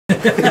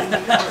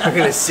We're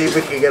gonna see if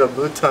we can get a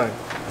blue tongue.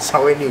 That's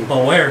all we need.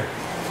 But where?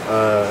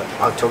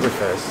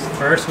 Oktoberfest.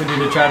 First, we need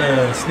to try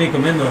to sneak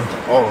them in though.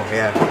 Oh,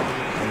 yeah.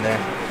 In there.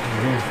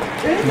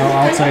 No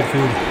outside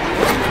food.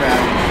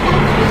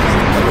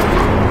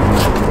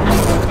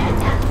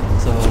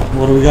 So,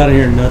 what do we got in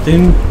here?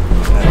 Nothing?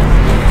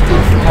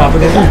 Pop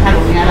it in.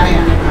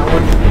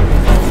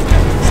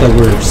 It's like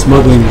we're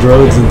smuggling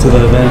drugs into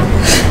the event.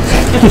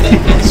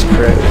 It's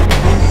great.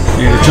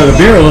 You gonna chug a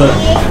beer or what?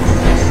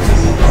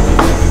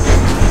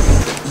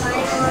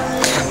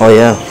 Oh,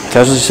 yeah.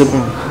 Casually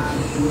sipping.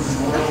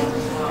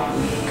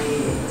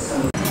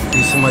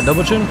 You see my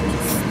double chin?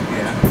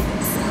 Yeah.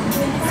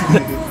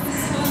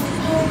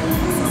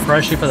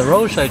 Freshie for the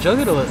road, should I chug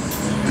it or what?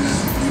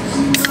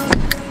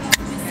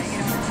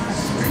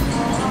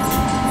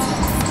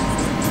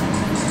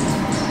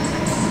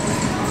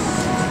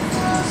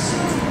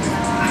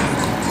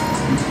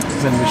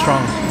 It's gonna be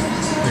strong.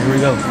 Here we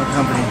go. What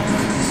company?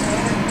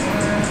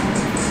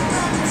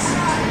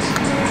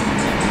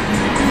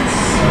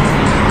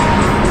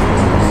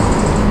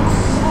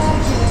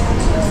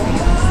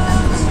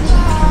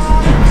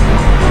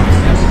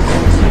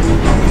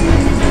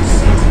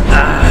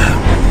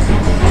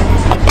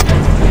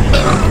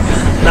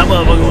 That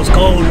motherfucker was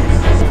cold.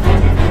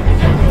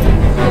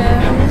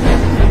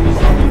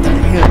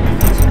 Yeah.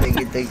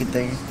 Thank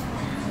you.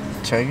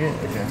 Chug it?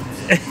 Okay.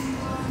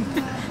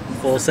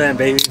 Full send,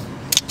 baby.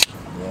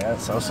 Yeah,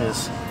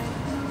 Celsius.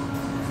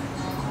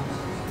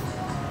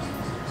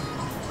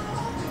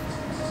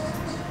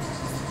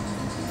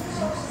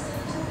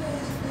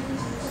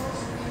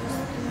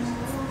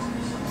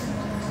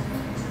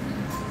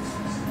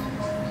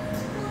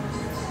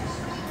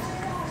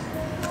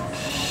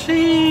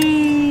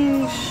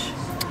 Sheesh.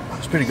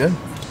 It's pretty good.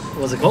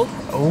 Was it cold?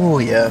 Oh,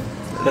 yeah.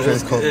 It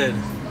was cold. Good.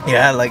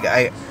 Yeah, like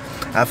I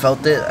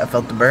felt it. I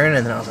felt the burn,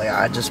 and then I was like,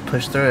 I just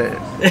pushed through it.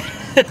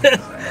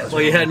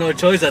 Well, you had no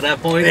choice at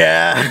that point.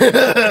 Yeah.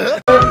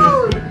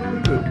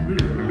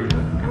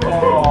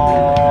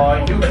 Oh,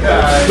 you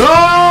guys. No!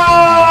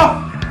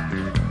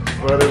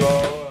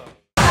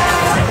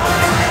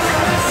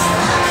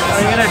 Are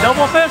you gonna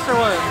double fist or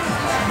what?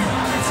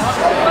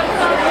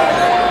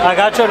 I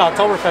got you an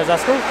Oktoberfest.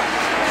 That's cool.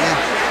 Yeah.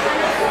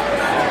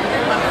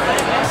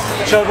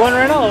 Chug one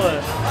right now or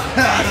what?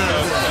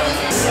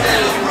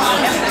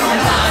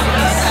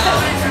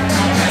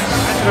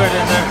 Throw it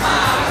in there.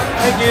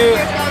 Thank you.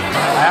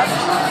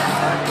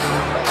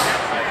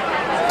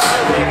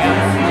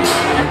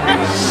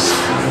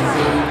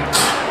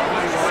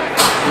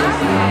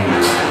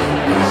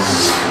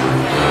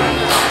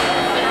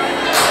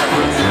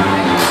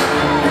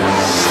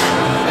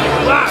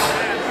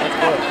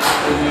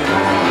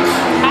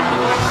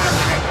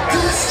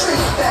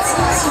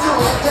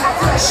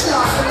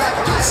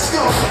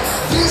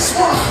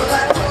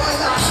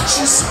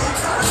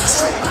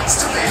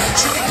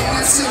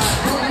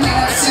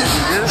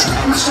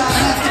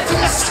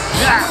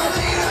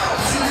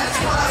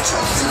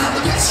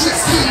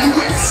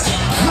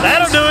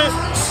 That'll do it.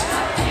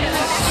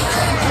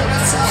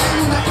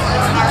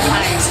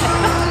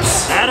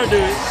 That'll do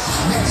it.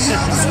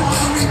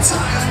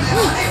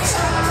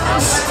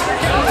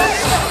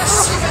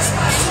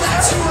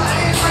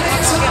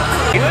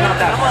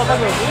 That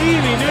motherfucker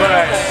bleeding, dude.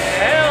 But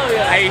hell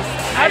yeah.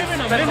 I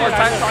spent more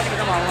time talking to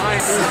them online.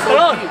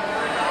 Hold on.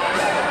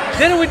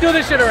 Didn't we do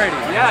this shit already?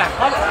 Yeah.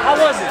 How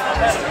was it?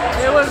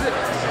 It was.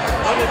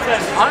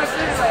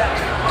 Honestly,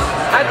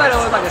 I thought it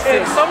was like a 6.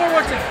 If someone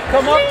were to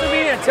come up to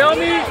me and tell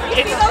me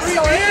it's a 3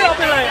 beer, I'll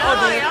be like, oh,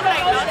 dude. I'm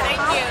like, no,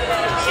 thank you.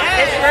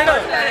 It's straight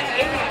up.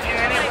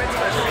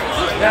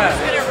 Yeah.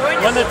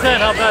 1 to 10,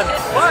 how bad?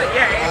 What?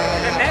 Yeah,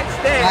 the next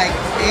day. Like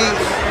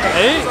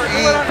 8.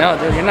 8? No,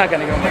 dude, you're not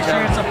gonna go make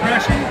sure it's a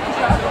freshie.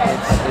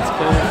 It's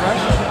clearly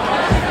fresh.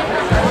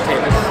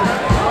 Okay,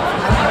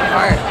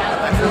 Heart.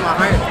 I feel my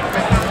heart.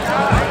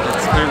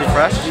 it's clearly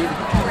fresh.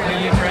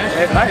 Clearly fresh?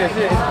 It's nice.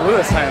 It's blue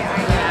this time.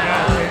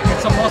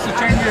 It's supposed to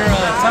turn your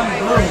tongue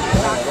blue.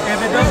 If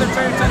it doesn't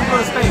turn tongue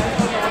blue, it's fake.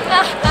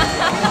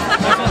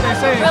 That's what they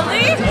say.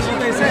 Really? That's what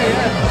they say,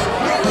 yeah.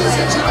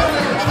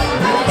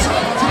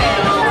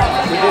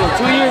 We did it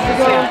 2 years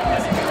ago.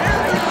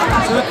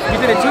 We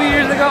did it 2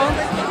 years ago.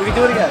 We can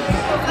do it again.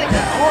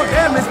 Oh,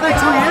 damn, it's been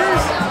 2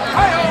 years?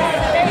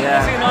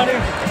 Yeah.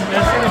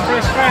 Let's see the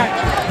first crack.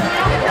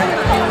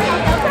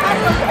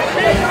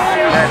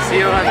 Yeah, see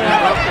you on the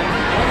welcome.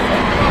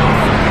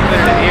 Put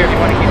it in here if you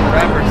want to keep the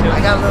wrapper too. I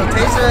got a little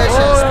taste of that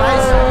shit. It's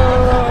spicy.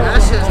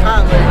 That shit's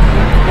hot, man.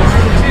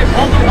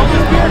 Hold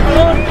this beer,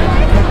 bro.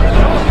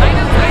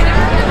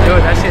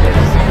 Dude, that shit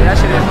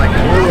is like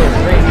blue as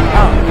crazy.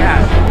 Oh,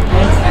 yeah.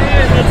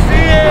 Let's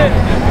see it.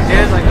 It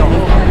is like the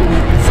whole thing.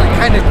 It's like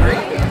kind of great.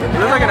 It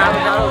looks like an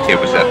avocado. It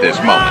was at this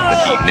moment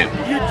that he knew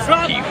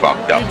he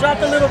fucked up. You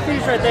dropped a little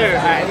piece right there.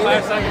 Alright,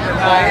 5 seconds. Do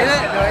I eat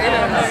it?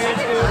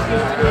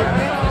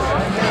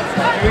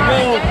 Here we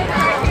go.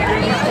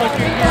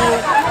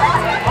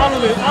 All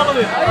of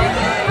it.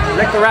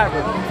 Lick the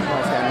wrapper.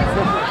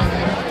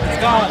 It's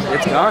gone.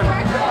 It's gone.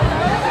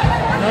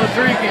 No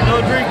drinking.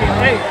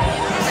 Hey,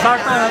 start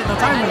the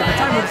timer.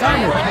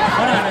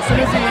 Hold on, as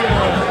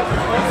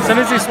soon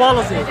as he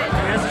swallows it, he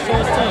has to show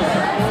his tongue.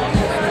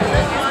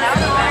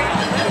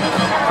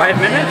 5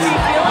 minutes?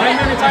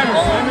 5-minute timer.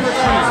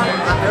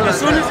 As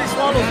soon as he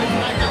swallows it.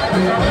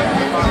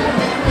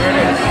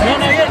 No,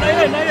 not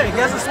yet. He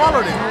hasn't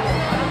swallowed it.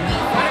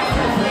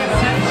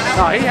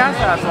 No, he has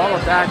to have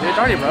swallowed that, dude. It's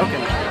already broken.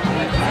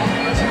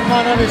 Come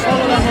on, Nobby,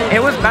 swallow that mother.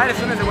 It was bad as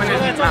soon as it went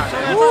in his mouth.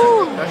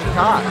 Woo! That's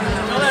hot.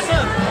 Show that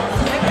tongue.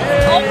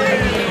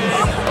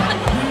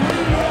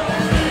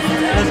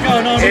 Let's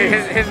go, Nobby.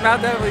 His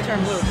mouth definitely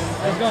turned blue.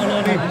 Let's go,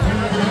 Nobby.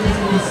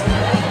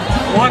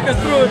 Walk us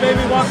through it,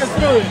 baby. Walk us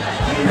through it.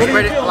 It's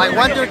pretty, like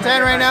 1 through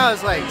 10 right now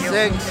is like 6.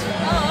 It's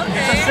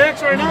a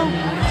 6 right now?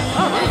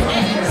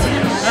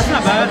 That's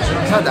not bad.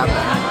 It's not that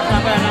bad.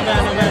 Not bad.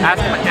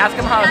 Ask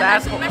him how his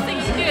ass. The best thing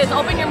you can do is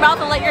open your mouth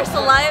and let your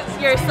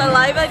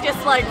saliva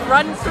just like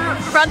run through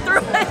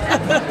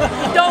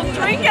it. Don't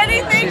drink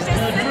anything. Just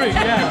Drink,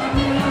 yeah.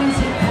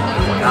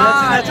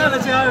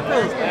 Let's see how it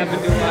feels.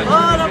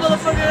 Oh, that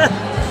motherfucker.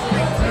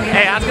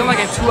 Hey, ask him like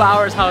in 2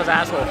 hours how his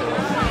asshole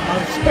feels.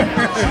 I'm sure.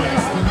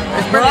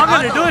 We're all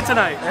gonna do it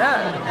tonight.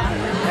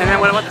 Yeah. And then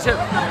what about the chip?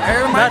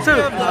 It reminds me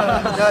of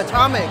the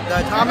atomic. The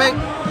atomic.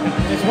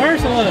 It's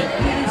worse or what?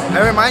 It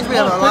reminds me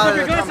of a lot of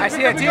the atomic. I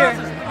see a tear.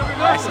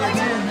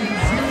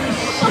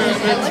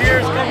 The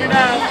tears coming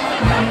out.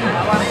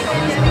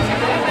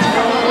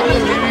 Holy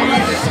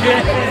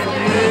shit,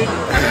 dude.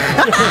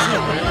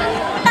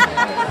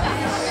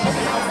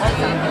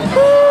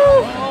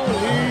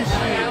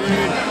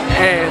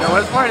 Hey, the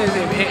worst part is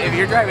if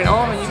you're driving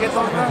home and you get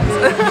something else.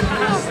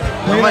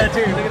 Look at that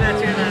tear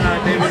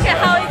now, David. Okay,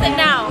 how is it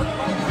now?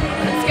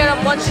 Let's get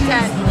up 1 to 10.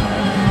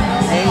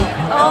 8.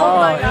 Oh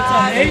my It's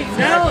god. an 8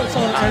 now,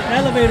 so it's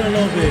elevated a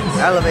little bit.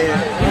 Elevated.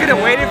 You could have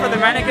waited for the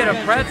man to get a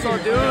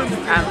pretzel, dude.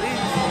 At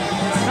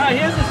least. Nah,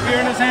 he has his beer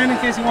in his hand in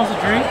case he wants to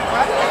drink.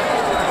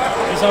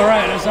 It's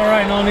alright,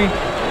 Noni.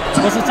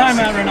 What's the time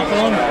at right now,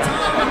 Colon?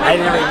 I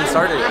never even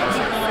started.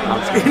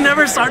 He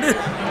never started?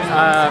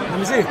 Let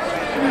me see.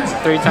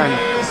 3 times.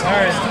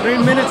 Alright, 3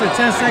 minutes and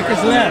 10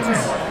 seconds left.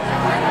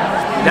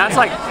 That's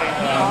like.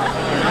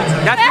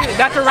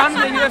 That's a round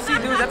in the UFC,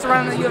 dude. That's a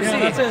round in the UFC. Yeah,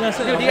 that's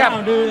it. Dude,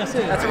 Yeah, dude, that's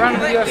it. That's a round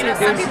in the UFC, dude.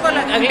 Some people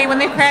look ugly when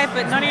they cry,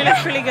 but Noni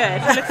looks really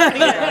good. He looks pretty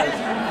good.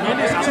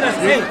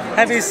 Hey,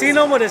 have you seen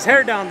him with his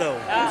hair down though?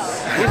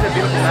 He's a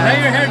beautiful man. Lay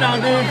your hair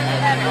down, dude.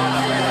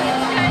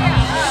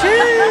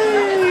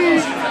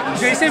 Sheesh.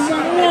 Jason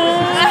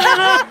Momoa.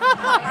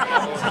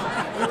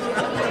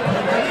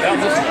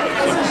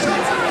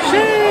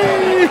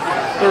 Sheesh.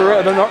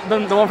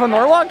 The one from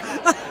Norwalk?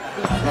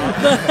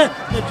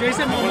 the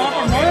Jason Momoa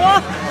from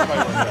Norwalk?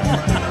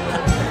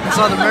 I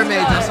saw the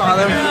mermaids. I saw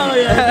them. Hell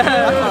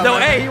yeah. No,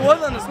 hey, he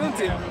was on the swim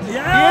team.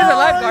 Yeah, He is a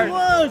lifeguard. He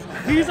was.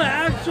 He's an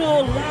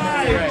actual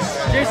live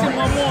Jason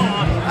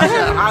Momoa. I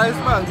said hot as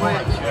fuck. Wait.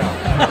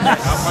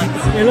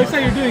 It looks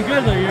like you're doing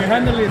good though. You're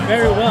handling it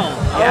very well.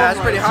 Yeah, it's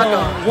pretty hot So,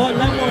 though. what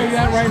level are you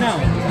at right now?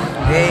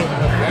 8.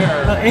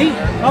 8?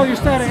 Oh, you're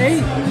still at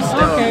 8?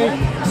 Okay.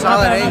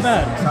 Solid 8. Not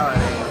bad. Solid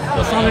 8.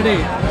 A solid 8.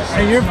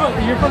 And you're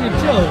fucking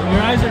chill.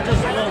 Your eyes are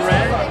just a little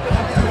red.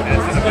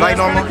 But Like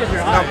that's normal. kinda 'cause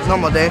your eyes.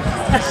 Normal day.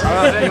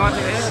 You want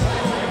to hit?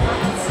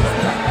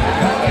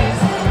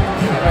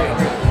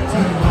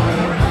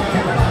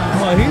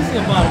 Well, he's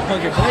about to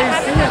fucking blaze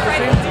too at the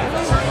same time.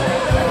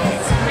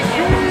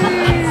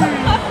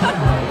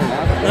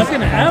 That's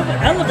gonna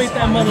elevate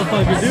that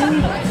motherfucker,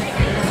 dude.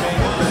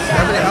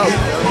 Everything helps.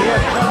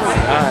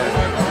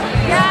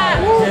 Yeah.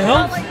 It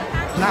helps.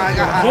 Nah, I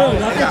got hot.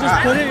 Dude, I could just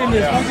put it in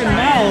his fucking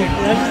mouth.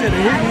 That's just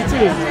gonna hit me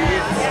too.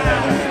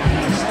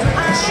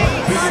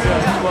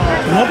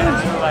 Nothing?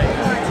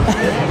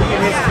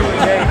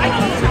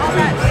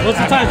 What's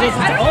the time?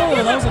 Oh,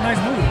 that was a nice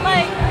move.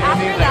 Like,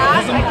 after that,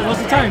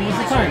 What's the time?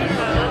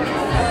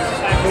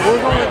 We're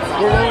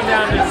going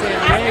down to San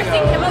after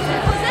seeing him,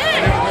 who's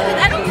in?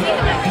 I don't see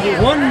him every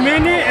year. 1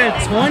 minute and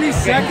 20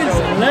 seconds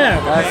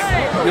left.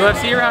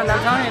 UFC round,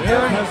 I'm telling you, dude.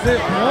 That's it.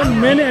 1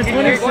 minute and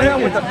 20 You're going out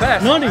with seconds. the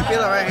best. Noni.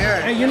 Feel it right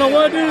here. Hey, you know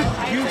what, dude?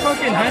 You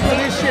fucking handled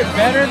this shit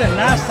better than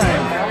last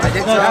time. I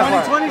did The so.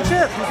 2020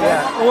 chip.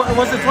 Yeah.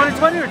 Was it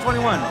 2020 or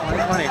 21?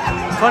 2020.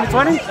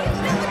 2020?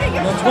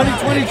 The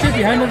 2020 chip,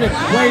 you handled it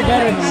way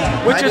better than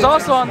that. Which is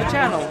also on the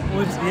channel.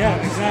 Yeah,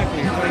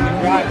 exactly.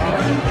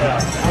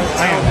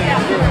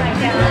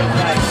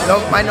 No,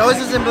 my nose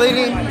isn't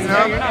bleeding. You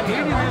know?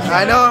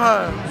 I know,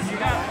 huh?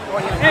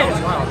 Hey,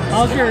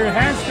 how's your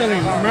hands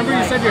feeling? Remember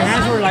you said your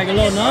hands were like a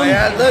little numb?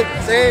 Yeah, look,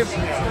 same.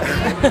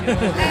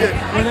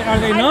 Are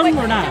they numb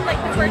or not?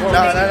 No,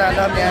 not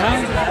numb yet.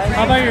 Huh?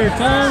 How about your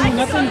tongue?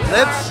 Nothing?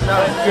 Lips?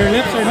 No. Your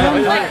lips are numb?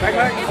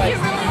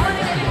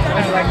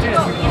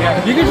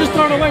 You can just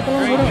throw it away.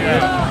 What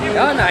up?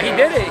 No, no, he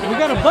did it. We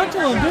got a bunch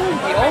of them, dude.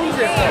 He owns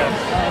it, though.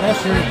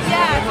 That's true.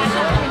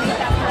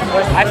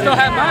 I still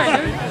have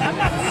mine, dude.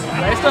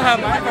 I still have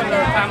mine from the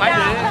time I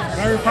did it.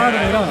 Very proud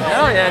of it, huh?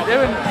 Hell yeah,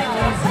 dude.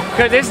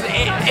 Because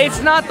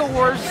it's not the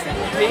worst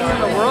thing in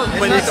the world,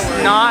 but it's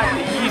not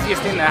the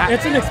easiest thing to happen.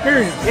 It's an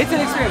experience. It's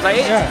an experience. Like,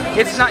 Yeah.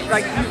 it's not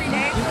like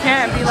you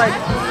can't be like,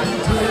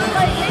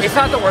 it's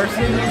not the worst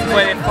thing,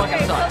 but it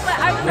fucking sucks.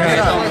 In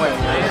its own way.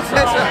 It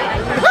sucks.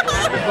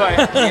 But,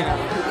 you know,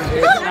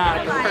 it's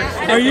not the worst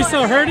thing. Are you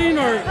still hurting,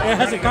 or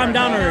has it calmed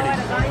down already?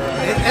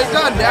 It's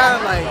gone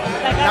down, like,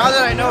 now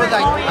that I know, like,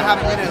 I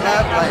have a minute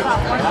left, like,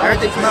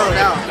 everything's mellowed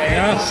out.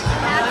 Yeah.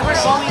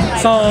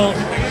 So,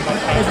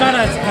 it's not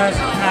as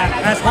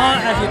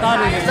hot as you thought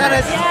it is. It's not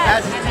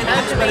as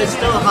intense, but it's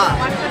still hot.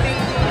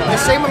 The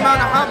same amount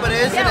of hot, but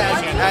it isn't as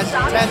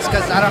intense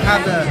because I don't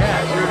have the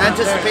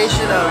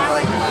anticipation of,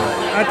 like...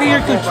 I think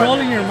you're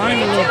controlling your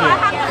mind a little bit.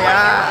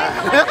 Yeah.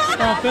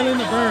 Stop feeling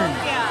the burn.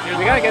 Dude,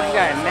 we gotta get this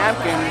guy a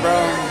napkin, bro.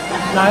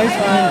 Nice,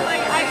 man.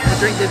 I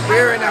drink this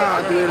beer right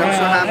now, dude. I'm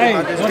so happy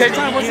about this. Because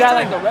you got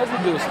like the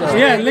residue stuff.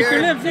 Yeah, lick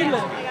your lips, Nick.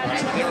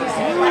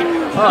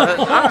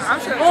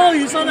 Oh,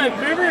 you saw that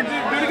river? Do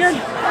it again.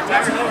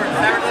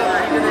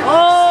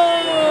 Oh!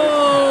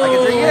 I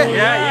can drink it?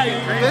 Yeah,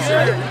 you can drink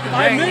it.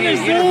 5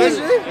 minutes, dude.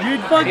 You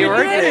fucking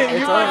did it.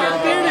 You fucking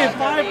did it.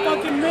 5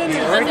 fucking minutes.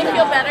 Does it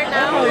feel better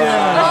now? Oh,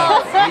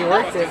 yeah. You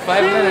worked it.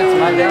 5 minutes,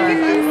 my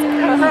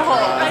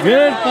God.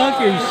 Good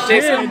fucking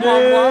shit, Jason,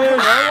 dude.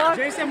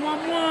 Jason,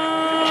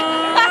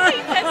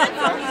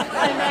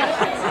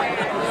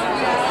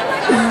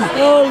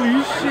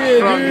 holy shit,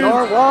 From dude.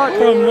 Norwalk.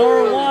 From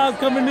Norwalk,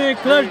 coming in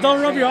clutch.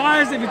 Don't rub your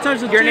eyes if you touch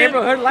the Your tip.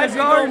 neighborhood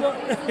lifeguard?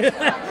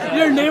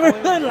 Your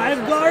neighborhood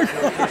lifeguard?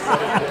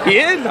 He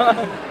is,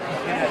 huh?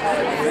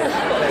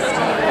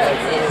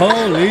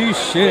 Holy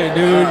shit,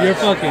 dude. You're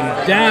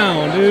fucking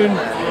down, dude.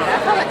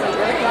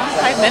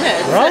 5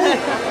 minutes. Bro.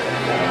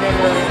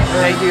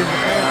 Thank you.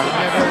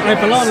 Hey,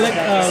 Pelon, lick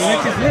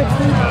his lips,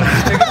 dude.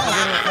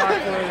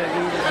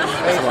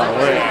 That's a lot of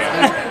work.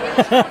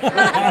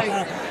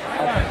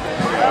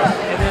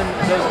 And then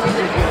those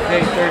teachers get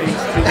paid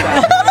 $32,000.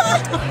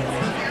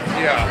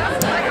 Yeah.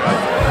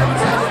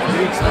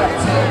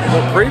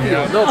 Little preview.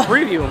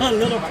 A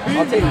little preview.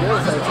 I'll take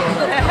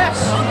this.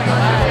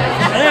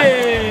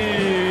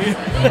 Hey!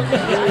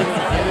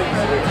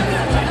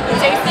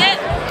 Taste it?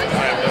 I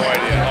have no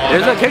idea.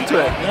 There's a kick to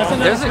it. That's a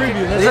nice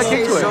preview. There's a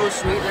kick to so it.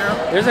 sweet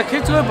now. There's a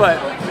kick to it, but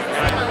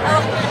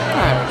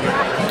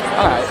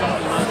alright.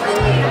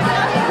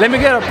 Let me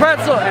get a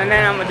pretzel and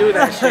then I'm gonna do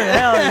that shit.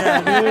 Hell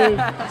yeah, dude.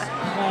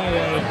 Oh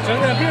yeah. Check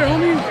that beer,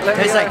 homie.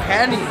 Tastes like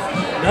candy.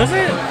 Does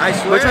it? I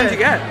swear. Which one did you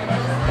get?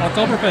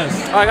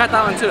 OKTOBERFEST. Oh, I got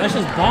that one too. That's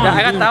just bomb, Yeah,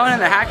 I got dude. that one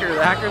and the hacker.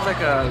 The hacker's like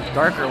a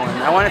darker one.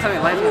 I wanted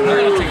something light.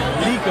 It's like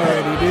a leak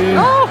already, dude.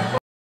 Oh!